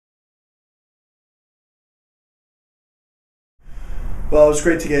Well, it was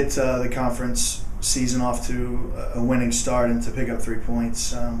great to get the conference season off to a winning start and to pick up 3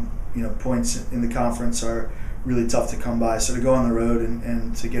 points. Points in the conference are really tough to come by, so to go on the road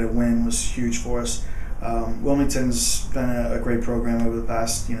and to get a win was huge for us. Wilmington's been a great program over the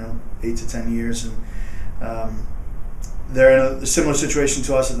past 8 to 10 years, and they're in a similar situation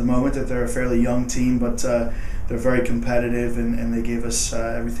to us at the moment, that they're a fairly young team, but they're very competitive, and they gave us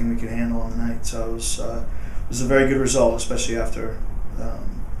everything we could handle on the night. So it was a very good result, especially after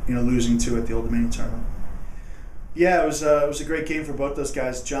losing 2 at the Old Dominion tournament. Yeah, it was a great game for both those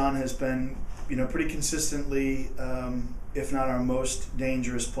guys. John has been pretty consistently, if not our most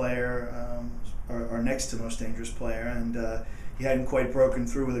dangerous player, our next to most dangerous player, and he hadn't quite broken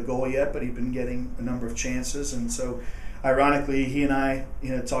through with a goal yet, but he'd been getting a number of chances, and so ironically, he and I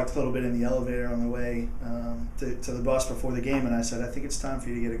talked a little bit in the elevator on the way to the bus before the game, and I said, I think it's time for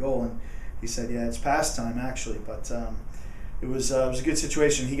you to get a goal, and he said, yeah, it's past time actually, but it was a good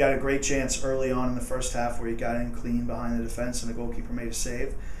situation. He got a great chance early on in the first half where he got in clean behind the defense and the goalkeeper made a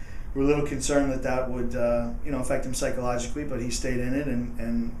save. We were a little concerned that would affect him psychologically, but he stayed in it,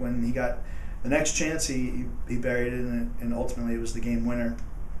 and when he got the next chance, he buried it, and ultimately it was the game winner.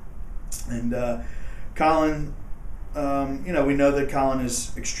 And Colin, we know that Colin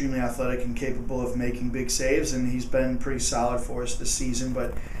is extremely athletic and capable of making big saves, and he's been pretty solid for us this season,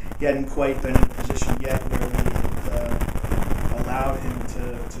 but he hadn't quite been in a position yet where we had allowed him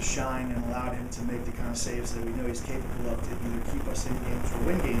to shine and allowed him to make the kind of saves that we know he's capable of to either keep us in games or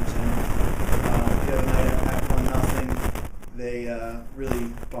win games. And the other night at 1-0, they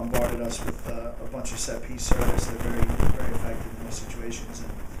really bombarded us with a bunch of set-piece service. They're very, very effective in those situations,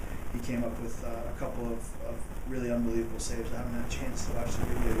 and he came up with a couple of really unbelievable saves. I haven't had a chance to watch the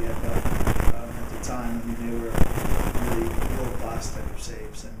video yet, but at the time, they were really world-class type of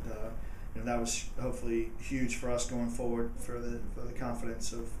saves, and that was hopefully huge for us going forward for the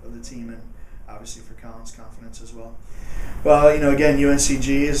confidence of the team, and obviously for Colin's confidence as well. Well, again, UNCG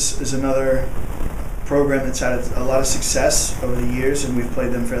is another program that's had a lot of success over the years, and we've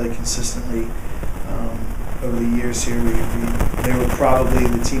played them fairly consistently over the years here. They were probably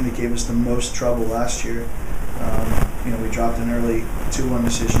the team that gave us the most trouble last year. We dropped an early 2-1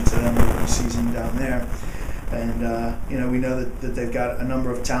 decision to them over the season down there. And, we know that they've got a number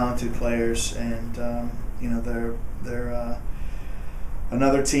of talented players, and, they're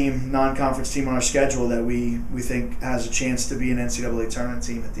another team, non-conference team on our schedule that we think has a chance to be an NCAA tournament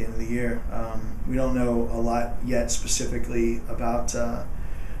team at the end of the year. We don't know a lot yet specifically about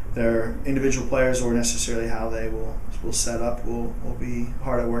their individual players or necessarily how they will set up. We'll be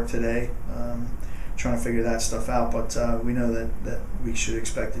hard at work today trying to figure that stuff out, but we know that we should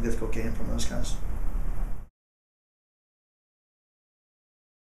expect a difficult game from those guys.